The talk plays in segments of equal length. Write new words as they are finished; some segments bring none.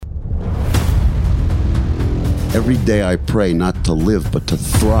Every day I pray not to live, but to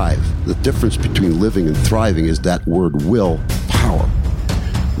thrive. The difference between living and thriving is that word will, power.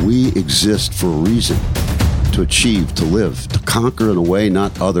 We exist for a reason, to achieve, to live, to conquer in a way,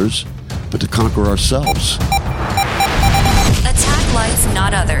 not others, but to conquer ourselves. Attack Life,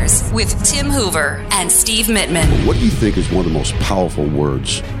 Not Others, with Tim Hoover and Steve Mittman. What do you think is one of the most powerful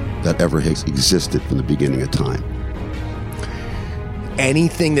words that ever has existed from the beginning of time?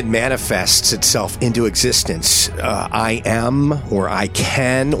 Anything that manifests itself into existence. I am, or I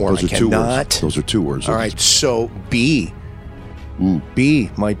can, or I cannot. Those are two words. All right, so be.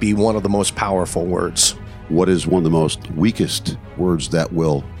 Be might be one of the most powerful words. What is one of the most weakest words that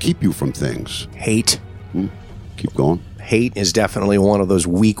will keep you from things? Hate. Keep going. Hate is definitely one of those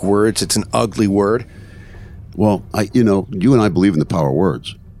weak words. It's an ugly word. Well, you and I believe in the power of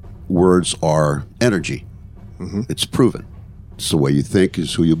words. Words are energy. It's proven. It's the way you think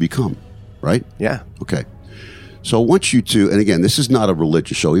is who you'll become, right? Yeah. Okay. So I want you to, and again, this is not a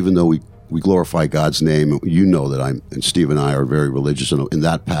religious show, even though we glorify God's name. You know that and Steve and I are very religious in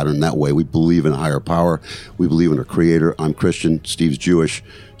that pattern, that way. We believe in a higher power. We believe in a creator. I'm Christian. Steve's Jewish.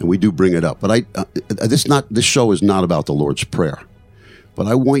 And we do bring it up. But this show is not about the Lord's Prayer. But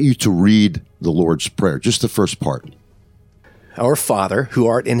I want you to read the Lord's Prayer, just the first part. Our Father, who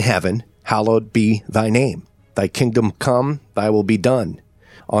art in heaven, hallowed be thy name. Thy kingdom come, thy will be done,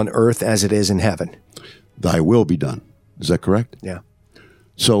 on earth as it is in heaven. Thy will be done. Is that correct? Yeah.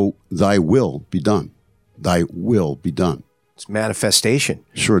 So, thy will be done. Thy will be done. It's manifestation.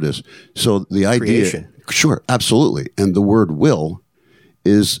 Sure it is. So, the idea... Creation. Sure, absolutely. And the word will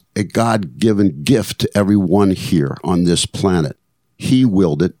is a God-given gift to everyone here on this planet. He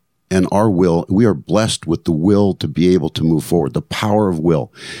willed it, and our will, we are blessed with the will to be able to move forward, the power of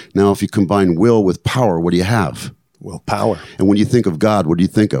will. Now, if you combine will with power, what do you have? Willpower. And when you think of God, what do you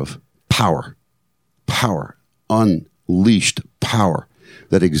think of? Power. Power. Unleashed power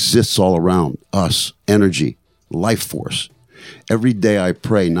that exists all around us. Energy. Life force. Every day I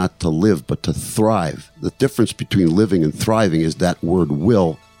pray not to live, but to thrive. The difference between living and thriving is that word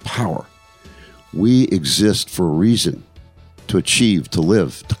will, power. We exist for a reason, to achieve, to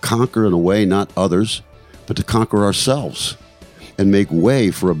live, to conquer in a way, not others, but to conquer ourselves and make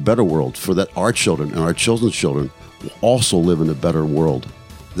way for a better world, for that our children and our children's children will also live in a better world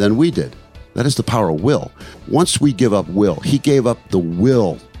than we did. That is the power of will. Once we give up will, he gave up the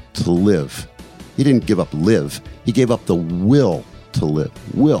will to live. He didn't give up live. He gave up the will to live.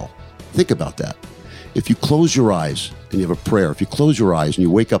 Will. Think about that. If you close your eyes and you have a prayer, if you close your eyes and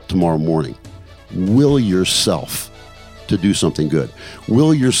you wake up tomorrow morning, will yourself to do something good.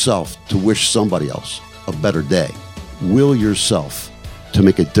 Will yourself to wish somebody else a better day. Will yourself to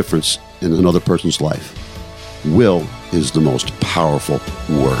make a difference in another person's life. Will is the most powerful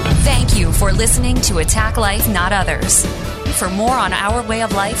word. Thank you for listening to Attack Life, Not Others. For more on our way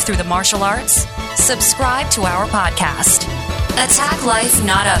of life through the martial arts, subscribe to our podcast.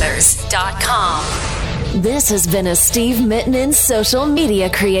 AttackLifeNotOthers.com. This has been a Steve Mittman social media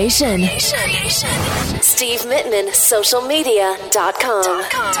creation.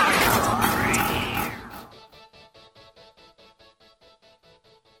 SteveMittmanSocialMedia.com.